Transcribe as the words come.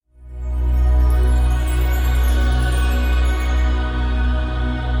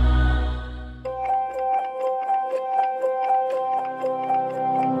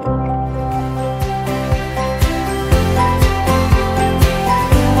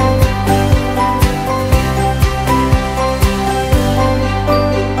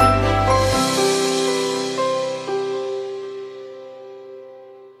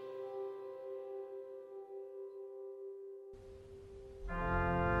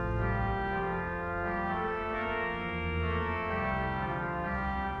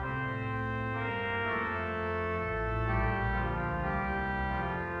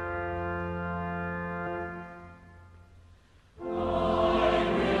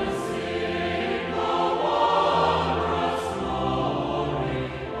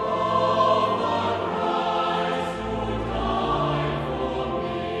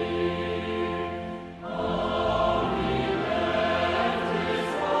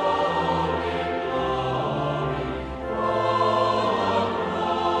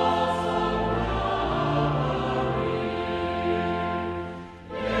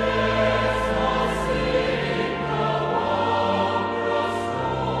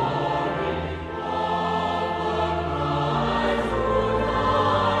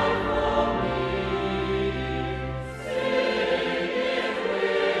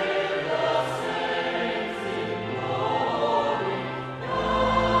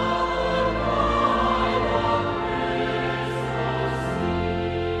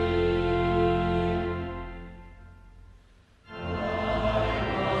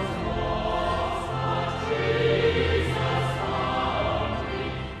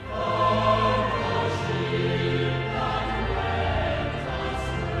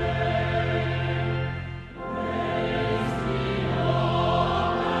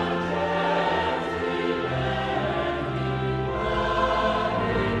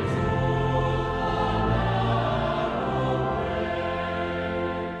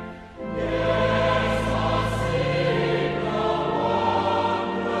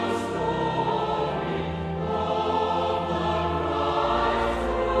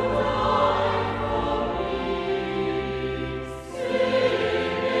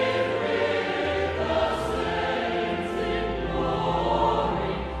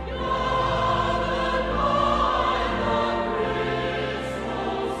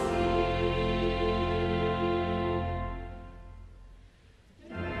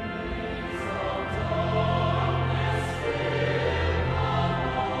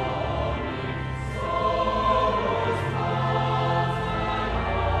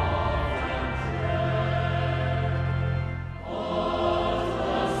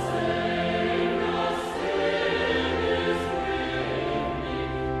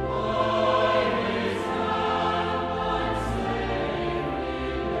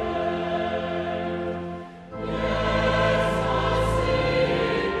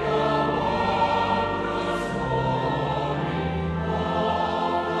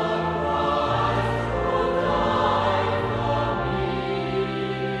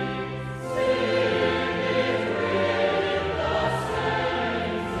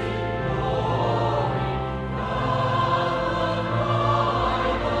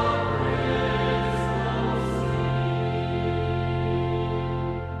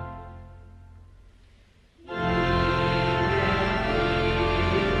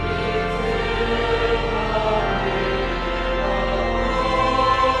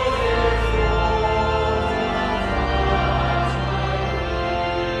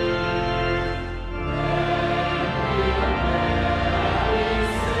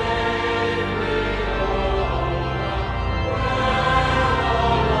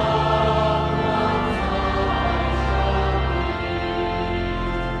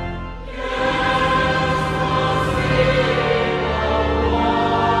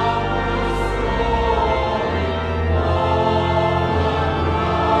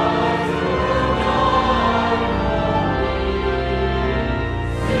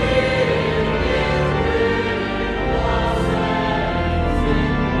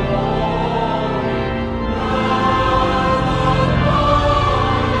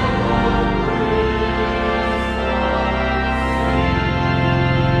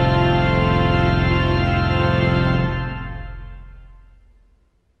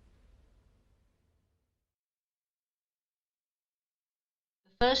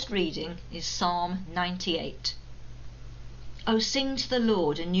First reading is Psalm 98. O sing to the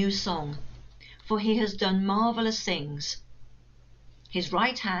Lord a new song, for he has done marvellous things. His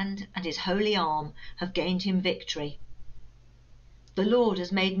right hand and his holy arm have gained him victory. The Lord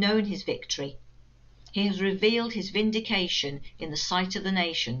has made known his victory. He has revealed his vindication in the sight of the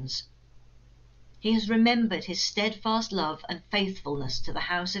nations. He has remembered his steadfast love and faithfulness to the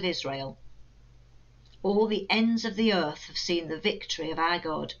house of Israel. All the ends of the earth have seen the victory of our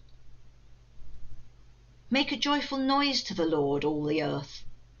God. Make a joyful noise to the Lord, all the earth.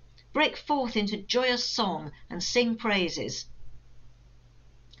 Break forth into joyous song and sing praises.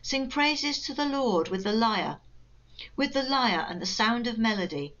 Sing praises to the Lord with the lyre and the sound of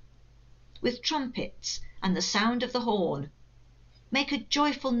melody, with trumpets and the sound of the horn. Make a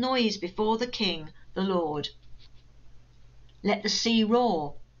joyful noise before the King, the Lord. Let the sea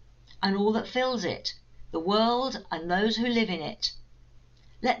roar, and all that fills it, the world and those who live in it.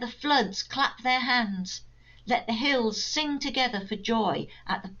 Let the floods clap their hands. Let the hills sing together for joy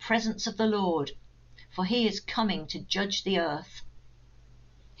at the presence of the Lord, for he is coming to judge the earth.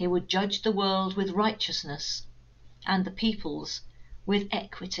 He will judge the world with righteousness, and the peoples with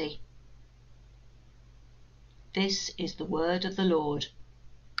equity. This is the word of the Lord.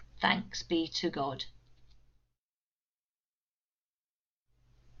 Thanks be to God.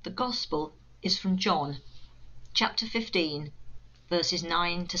 The Gospel is from John, chapter 15, verses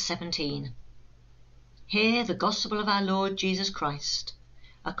 9 to 17. Hear the Gospel of our Lord Jesus Christ,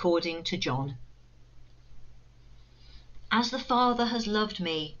 according to John. As the Father has loved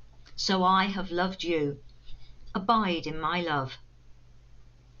me, so I have loved you. Abide in my love.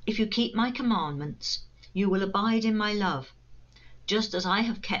 If you keep my commandments, you will abide in my love, just as I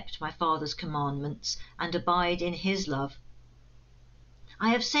have kept my Father's commandments and abide in his love. I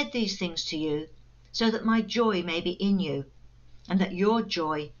have said these things to you, so that my joy may be in you, and that your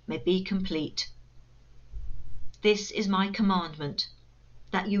joy may be complete. This is my commandment,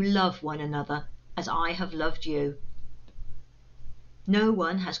 that you love one another as I have loved you. No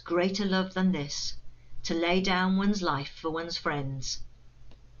one has greater love than this, to lay down one's life for one's friends.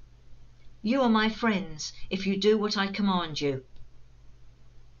 You are my friends if you do what I command you.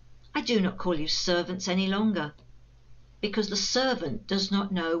 I do not call you servants any longer, because the servant does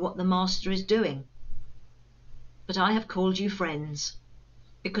not know what the master is doing. But I have called you friends,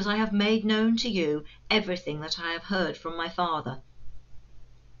 because I have made known to you everything that I have heard from my Father.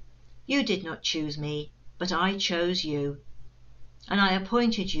 You did not choose me, but I chose you, and I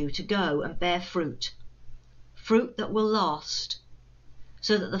appointed you to go and bear fruit, fruit that will last,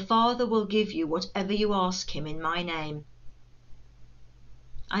 so that the Father will give you whatever you ask him in my name.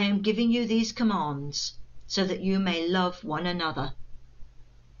 I am giving you these commands, so that you may love one another.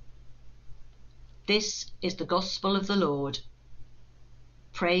 This is the Gospel of the Lord.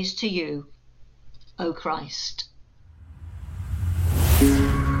 Praise to you, O Christ.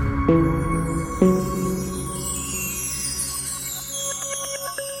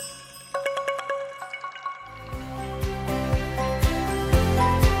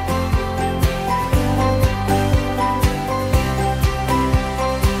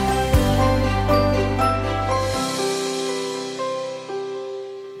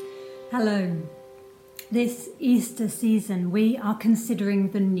 Hello. This Easter season we are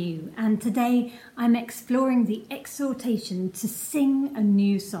considering the new, and today I'm exploring the exhortation to sing a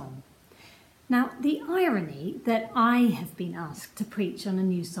new song. Now, the irony that I have been asked to preach on a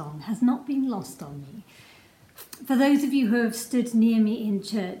new song has not been lost on me. For those of you who have stood near me in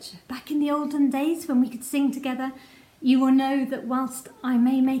church, back in the olden days when we could sing together, you will know that whilst I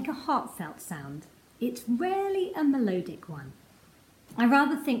may make a heartfelt sound, it's rarely a melodic one. I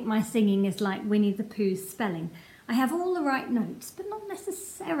rather think my singing is like Winnie the Pooh's spelling. I have all the right notes, but not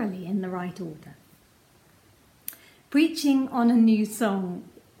necessarily in the right order. Preaching on a new song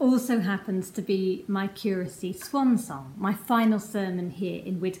also happens to be my curacy swan song, my final sermon here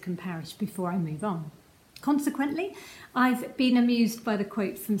in Widcombe Parish before I move on. Consequently, I've been amused by the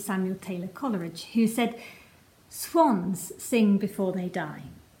quote from Samuel Taylor Coleridge, who said, "Swans sing before they die.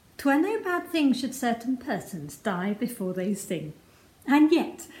 'Twere no bad thing should certain persons die before they sing." And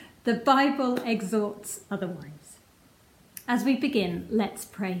yet, the Bible exhorts otherwise. As we begin, let's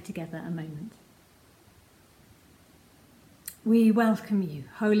pray together a moment. We welcome you,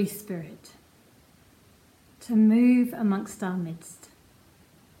 Holy Spirit, to move amongst our midst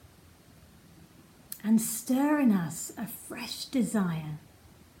and stir in us a fresh desire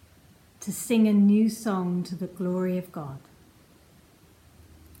to sing a new song to the glory of God.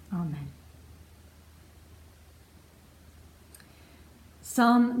 Amen.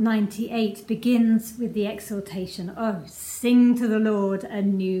 Psalm 98 begins with the exhortation, "Oh, sing to the Lord a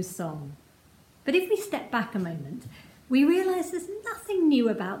new song." But if we step back a moment, we realise there's nothing new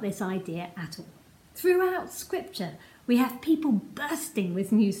about this idea at all. Throughout Scripture, we have people bursting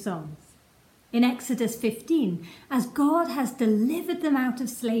with new songs. In Exodus 15, as God has delivered them out of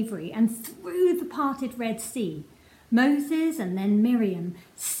slavery and through the parted Red Sea, Moses and then Miriam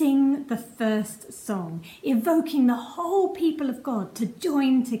sing the first song, evoking the whole people of God to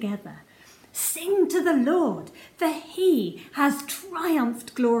join together. Sing to the Lord, for he has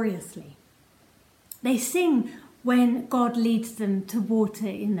triumphed gloriously. They sing when God leads them to water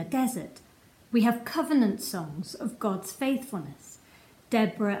in the desert. We have covenant songs of God's faithfulness.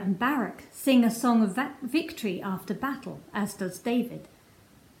 Deborah and Barak sing a song of victory after battle, as does David.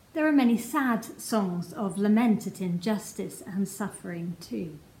 There are many sad songs of lament at injustice and suffering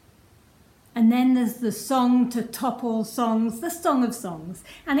too. And then there's the song to top all songs, the Song of Songs,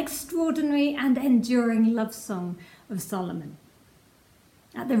 an extraordinary and enduring love song of Solomon,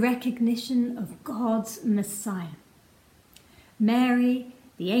 at the recognition of God's Messiah. Mary,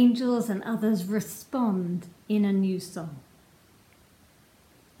 the angels and others respond in a new song.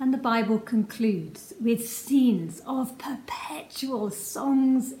 And the Bible concludes with scenes of perpetual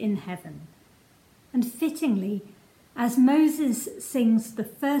songs in heaven. And fittingly, as Moses sings the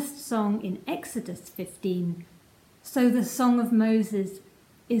first song in Exodus 15, so the Song of Moses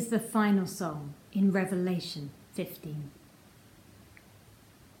is the final song in Revelation 15.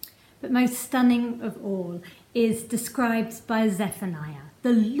 But most stunning of all is described by Zephaniah.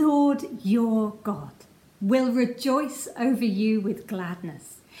 "The Lord your God will rejoice over you with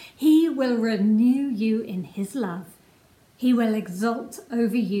gladness. He will renew you in his love. He will exult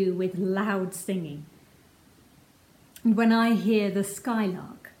over you with loud singing." And when I hear the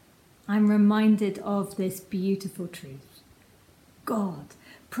skylark, I'm reminded of this beautiful truth. God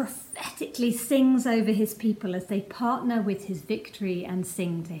prophetically sings over his people as they partner with his victory and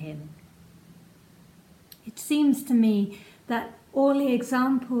sing to him. It seems to me that all the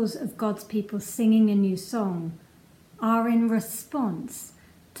examples of God's people singing a new song are in response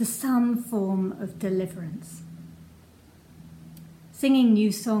to some form of deliverance. Singing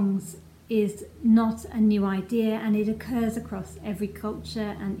new songs is not a new idea, and it occurs across every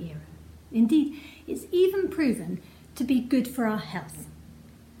culture and era. Indeed, it's even proven to be good for our health.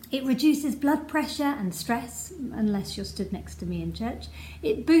 It reduces blood pressure and stress, unless you're stood next to me in church.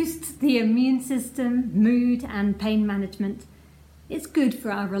 It boosts the immune system, mood and pain management. It's good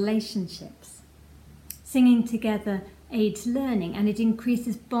for our relationships. Singing together aids learning, and it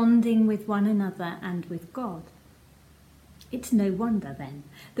increases bonding with one another and with God. It's no wonder then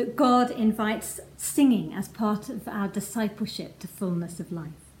that God invites singing as part of our discipleship to fullness of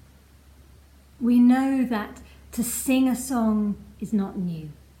life. We know that to sing a song is not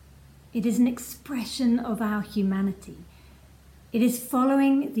new. It is an expression of our humanity. It is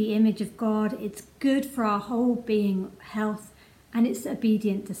following the image of God. It's good for our whole being, health, and it's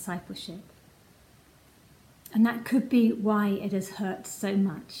obedient discipleship. And that could be why it has hurt so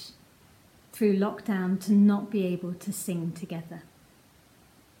much through lockdown to not be able to sing together.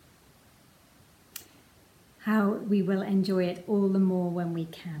 How we will enjoy it all the more when we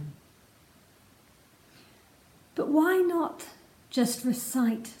can. But why not just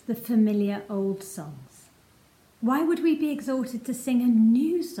recite the familiar old songs? Why would we be exhorted to sing a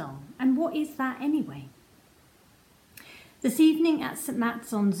new song? And what is that anyway? This evening at St.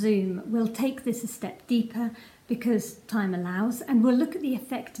 Matt's on Zoom, we'll take this a step deeper because time allows, and we'll look at the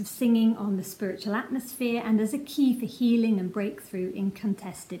effect of singing on the spiritual atmosphere and as a key for healing and breakthrough in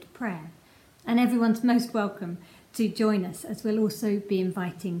contested prayer. And everyone's most welcome to join us, as we'll also be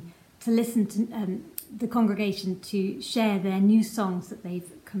inviting to listen to the congregation to share their new songs that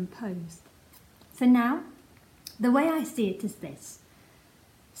they've composed. For now, the way I see it is this.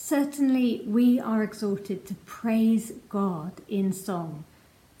 Certainly we are exhorted to praise God in song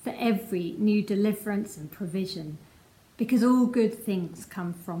for every new deliverance and provision, because all good things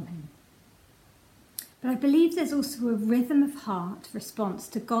come from him. But I believe there's also a rhythm of heart response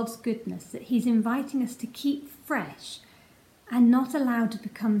to God's goodness that he's inviting us to keep fresh and not allow to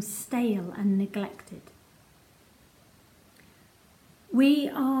become stale and neglected. We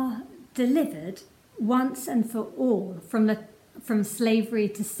are delivered once and for all from slavery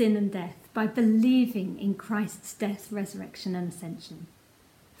to sin and death by believing in Christ's death, resurrection and ascension.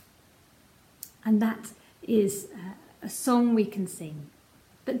 And that is a song we can sing.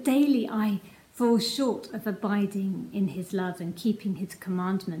 But daily I fall short of abiding in his love and keeping his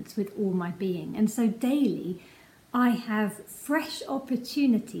commandments with all my being. And so daily I have fresh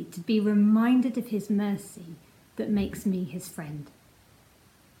opportunity to be reminded of his mercy that makes me his friend.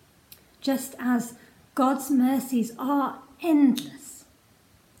 just as God's mercies are endless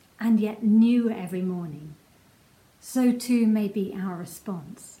and yet new every morning, so too may be our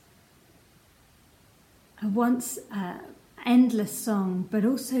response. A once endless song, but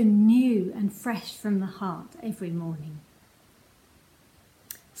also new and fresh from the heart every morning.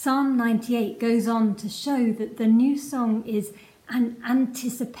 Psalm 98 goes on to show that the new song is an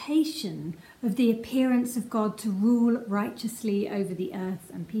anticipation of the appearance of God to rule righteously over the earth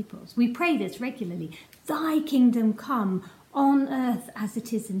and peoples. We pray this regularly. Thy kingdom come on earth as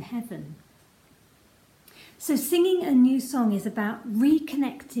it is in heaven. So singing a new song is about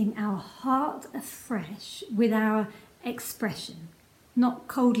reconnecting our heart afresh with our expression, not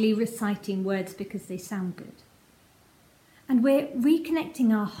coldly reciting words because they sound good. And we're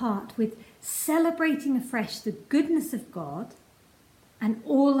reconnecting our heart with celebrating afresh the goodness of God and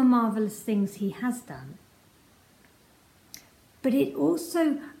all the marvellous things he has done. But it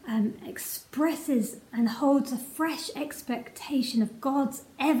also expresses and holds a fresh expectation of God's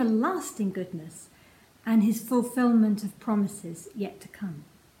everlasting goodness and his fulfillment of promises yet to come.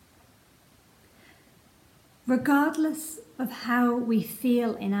 Regardless of how we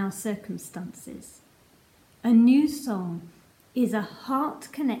feel in our circumstances, a new song is a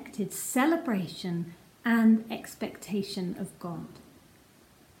heart-connected celebration and expectation of God.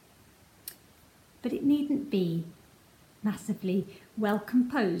 But it needn't be massively well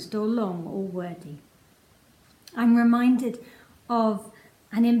composed or long or wordy. I'm reminded of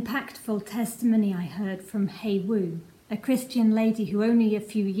an impactful testimony I heard from Hei Wu, a Christian lady who only a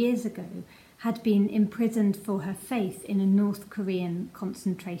few years ago had been imprisoned for her faith in a North Korean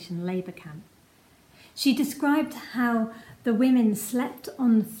concentration labour camp. She described how the women slept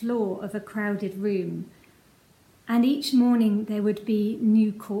on the floor of a crowded room, and each morning there would be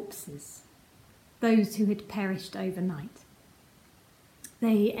new corpses, those who had perished overnight.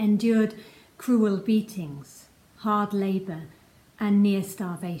 They endured cruel beatings, hard labour, and near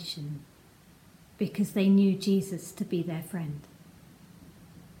starvation, because they knew Jesus to be their friend.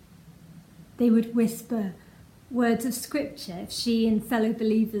 They would whisper words of scripture if she and fellow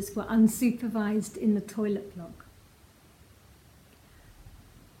believers were unsupervised in the toilet block.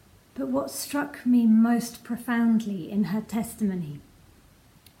 But what struck me most profoundly in her testimony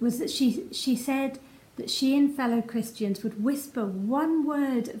was that she said that she and fellow Christians would whisper one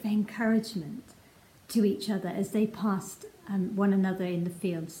word of encouragement to each other as they passed one another in the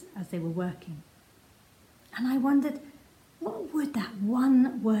fields as they were working. And I wondered, what would that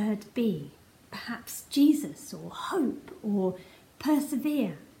one word be? Perhaps Jesus, or hope, or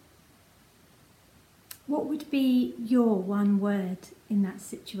persevere. What would be your one word in that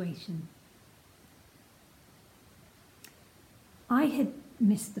situation? I had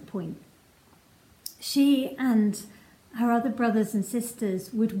missed the point. She and her other brothers and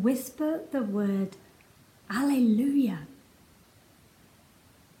sisters would whisper the word Alleluia.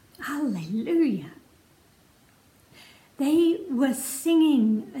 Alleluia. They were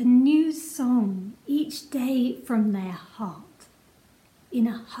singing a new song each day from their heart in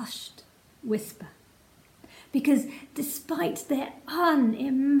a hushed whisper. Because despite their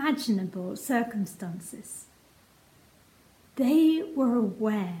unimaginable circumstances, they were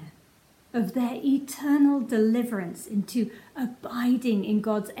aware of their eternal deliverance into abiding in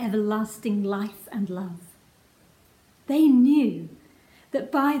God's everlasting life and love. They knew that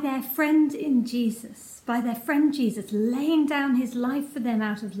by their friend Jesus laying down his life for them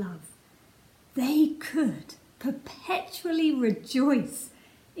out of love, they could perpetually rejoice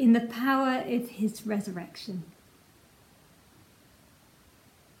in the power of his resurrection.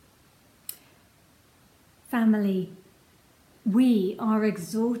 Family, we are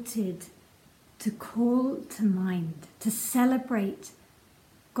exhorted to call to mind, to celebrate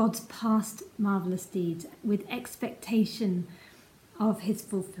God's past marvellous deeds with expectation of his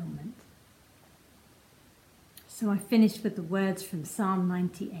fulfillment. So I finish with the words from Psalm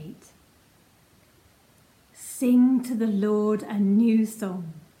 98. Sing to the Lord a new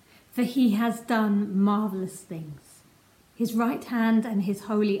song, for he has done marvellous things. His right hand and his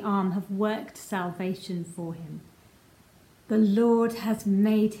holy arm have worked salvation for him. The Lord has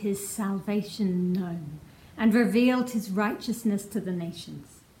made his salvation known and revealed his righteousness to the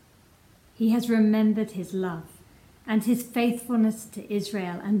nations. He has remembered his love and his faithfulness to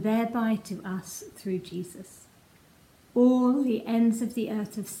Israel, and thereby to us through Jesus. All the ends of the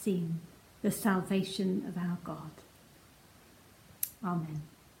earth have seen the salvation of our God. Amen.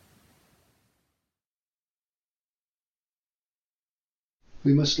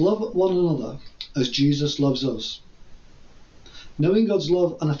 We must love one another as Jesus loves us. Knowing God's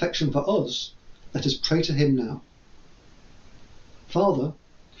love and affection for us, let us pray to him now. Father,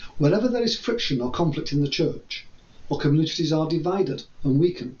 Wherever there is friction or conflict in the church, or communities are divided and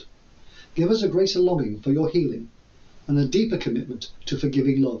weakened, give us a greater longing for your healing and a deeper commitment to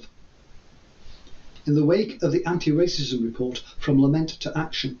forgiving love. In the wake of the anti-racism report From Lament to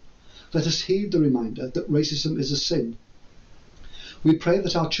Action, let us heed the reminder that racism is a sin. We pray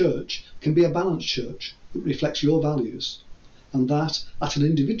that our church can be a balanced church that reflects your values, and that, at an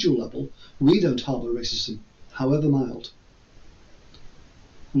individual level, we don't harbour racism, however mild.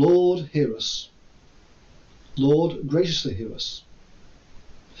 Lord, hear us. Lord, graciously hear us.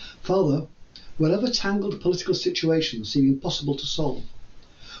 Father, wherever tangled political situations seem impossible to solve,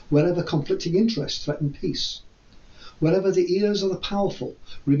 wherever conflicting interests threaten peace, wherever the ears of the powerful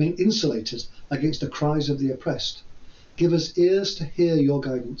remain insulated against the cries of the oppressed, give us ears to hear your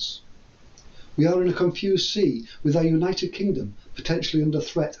guidance. We are in a confused sea, with our United Kingdom potentially under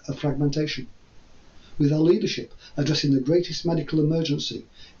threat of fragmentation, with our leadership addressing the greatest medical emergency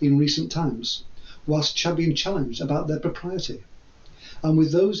in recent times, whilst being challenged about their propriety, and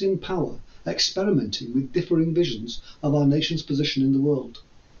with those in power experimenting with differing visions of our nation's position in the world.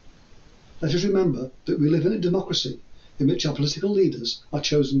 Let us remember that we live in a democracy in which our political leaders are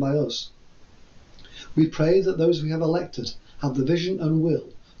chosen by us. We pray that those we have elected have the vision and will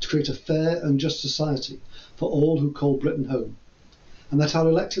to create a fair and just society for all who call Britain home, and that our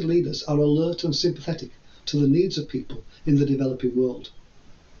elected leaders are alert and sympathetic to the needs of people in the developing world.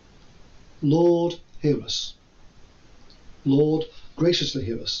 Lord, hear us. Lord, graciously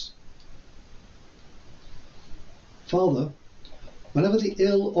hear us. Father, whenever the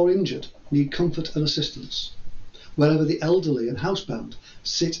ill or injured need comfort and assistance, wherever the elderly and housebound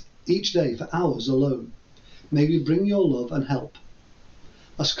sit each day for hours alone, may we bring your love and help.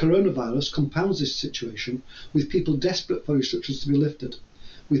 As coronavirus compounds this situation, with people desperate for restrictions to be lifted,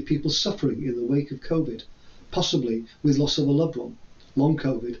 with people suffering in the wake of COVID, possibly with loss of a loved one, long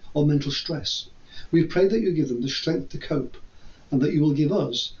COVID or mental stress, we pray that you give them the strength to cope, and that you will give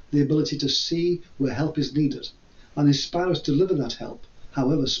us the ability to see where help is needed and inspire us to deliver that help,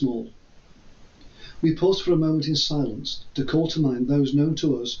 however small. We pause for a moment in silence to call to mind those known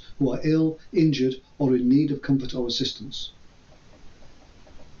to us who are ill, injured, or in need of comfort or assistance.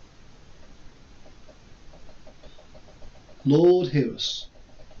 Lord, hear us.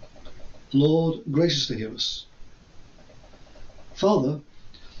 Lord, graciously hear us. Father,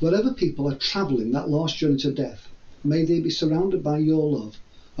 wherever people are travelling that last journey to death, may they be surrounded by your love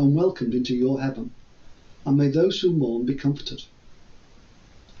and welcomed into your heaven, and may those who mourn be comforted.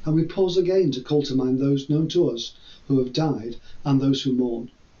 And we pause again to call to mind those known to us who have died and those who mourn.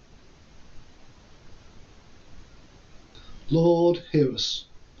 Lord, hear us.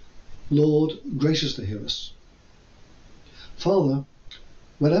 Lord, graciously hear us. Father,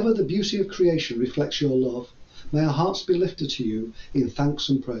 wherever the beauty of creation reflects your love, may our hearts be lifted to you in thanks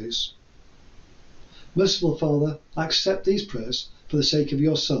and praise. Merciful Father, accept these prayers for the sake of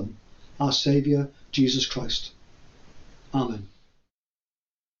your Son, our Saviour, Jesus Christ. Amen.